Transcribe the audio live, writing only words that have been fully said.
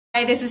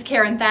Hi, this is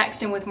Karen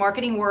Thaxton with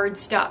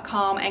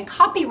MarketingWords.com and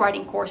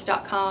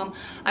CopywritingCourse.com.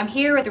 I'm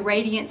here at the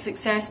Radiant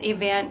Success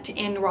event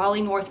in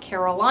Raleigh, North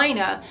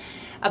Carolina,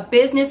 a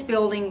business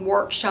building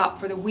workshop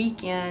for the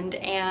weekend,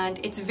 and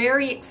it's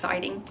very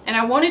exciting. And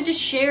I wanted to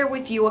share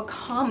with you a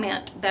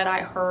comment that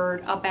I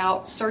heard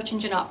about search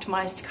engine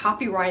optimized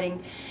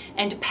copywriting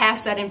and to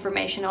pass that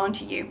information on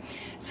to you.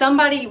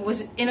 Somebody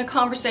was in a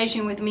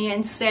conversation with me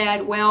and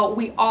said, well,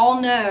 we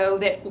all know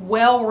that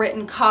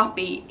well-written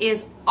copy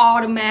is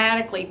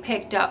automatically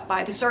picked up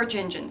by the search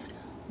engines.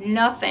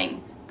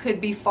 Nothing could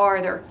be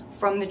farther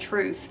from the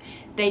truth.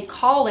 They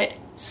call it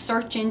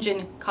search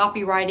engine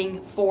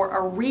copywriting for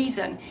a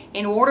reason.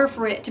 In order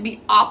for it to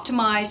be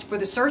optimized for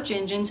the search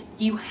engines,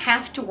 you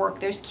have to work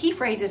those key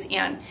phrases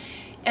in.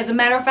 As a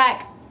matter of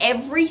fact,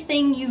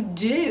 everything you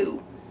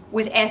do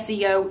with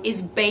SEO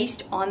is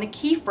based on the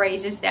key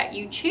phrases that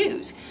you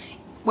choose.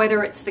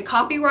 Whether it's the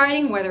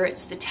copywriting, whether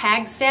it's the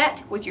tag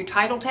set with your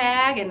title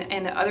tag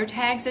and the other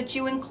tags that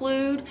you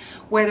include,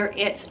 whether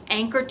it's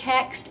anchor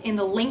text in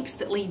the links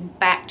that lead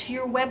back to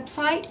your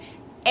website,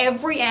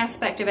 every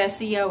aspect of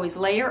SEO is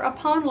layer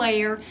upon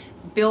layer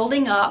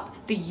building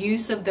up the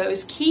use of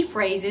those key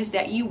phrases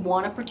that you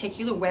want a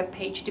particular web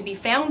page to be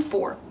found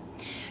for.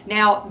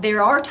 Now,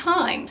 there are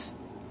times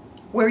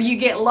where you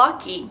get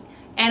lucky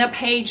and a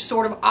page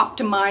sort of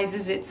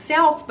optimizes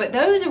itself, but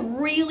those are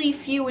really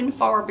few and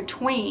far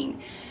between.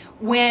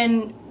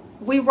 When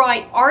we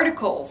write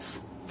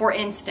articles, for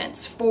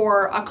instance,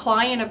 for a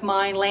client of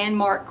mine,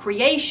 Landmark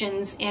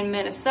Creations in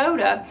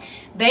Minnesota,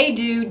 they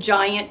do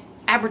giant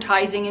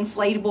advertising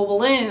inflatable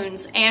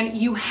balloons, and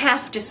you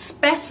have to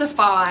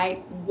specify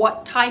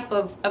what type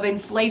of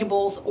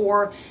inflatables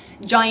or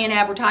giant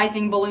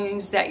advertising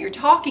balloons that you're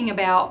talking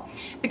about,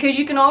 because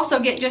you can also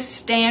get just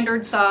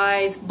standard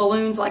size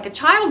balloons like a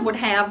child would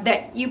have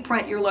that you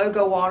print your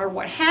logo on or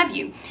what have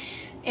you.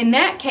 In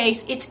that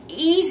case, it's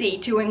easy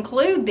to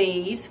include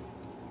these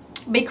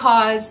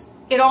because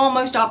it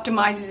almost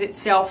optimizes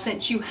itself,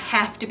 since you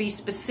have to be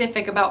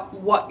specific about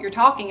what you're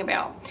talking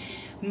about.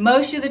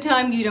 Most of the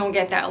time you don't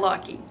get that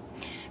lucky.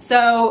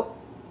 So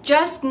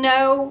just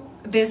know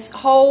this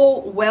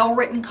whole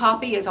well-written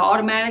copy is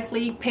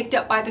automatically picked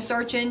up by the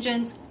search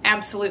engines.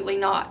 Absolutely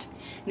not.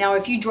 Now,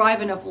 if you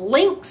drive enough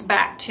links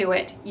back to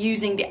it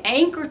using the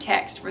anchor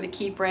text for the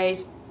key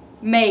phrase,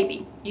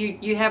 maybe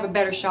you have a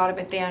better shot of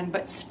it then,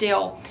 but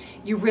still,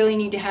 you really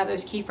need to have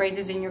those key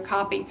phrases in your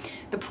copy.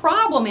 The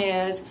problem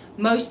is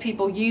most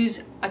people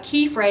use a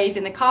key phrase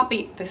in the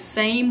copy the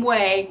same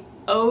way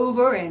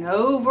over and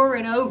over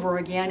and over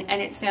again,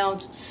 and it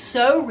sounds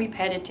so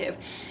repetitive.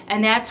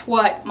 And that's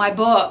what my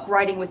book,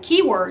 Writing with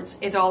Keywords,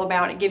 is all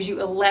about. It gives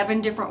you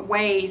 11 different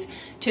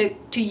ways to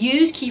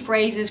use key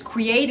phrases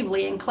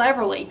creatively and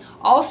cleverly,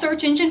 all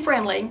search engine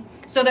friendly,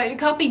 so that your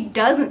copy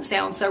doesn't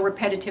sound so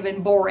repetitive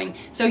and boring.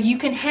 So you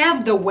can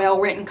have the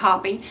well-written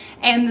copy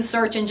and the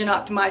search engine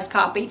optimized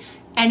copy,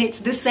 and it's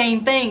the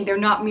same thing. They're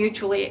not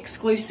mutually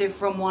exclusive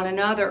from one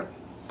another.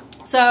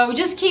 So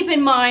just keep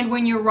in mind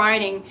when you're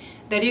writing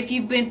that if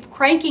you've been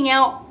cranking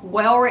out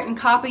well-written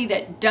copy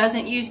that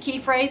doesn't use key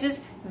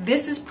phrases,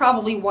 this is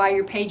probably why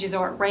your pages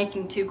aren't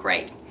ranking too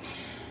great.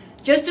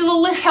 Just a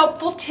little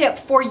helpful tip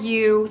for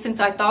you, since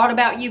I thought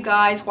about you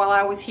guys while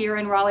I was here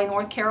in Raleigh,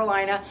 North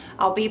Carolina.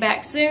 I'll be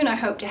back soon. I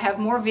hope to have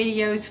more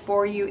videos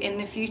for you in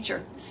the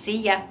future. See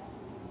ya.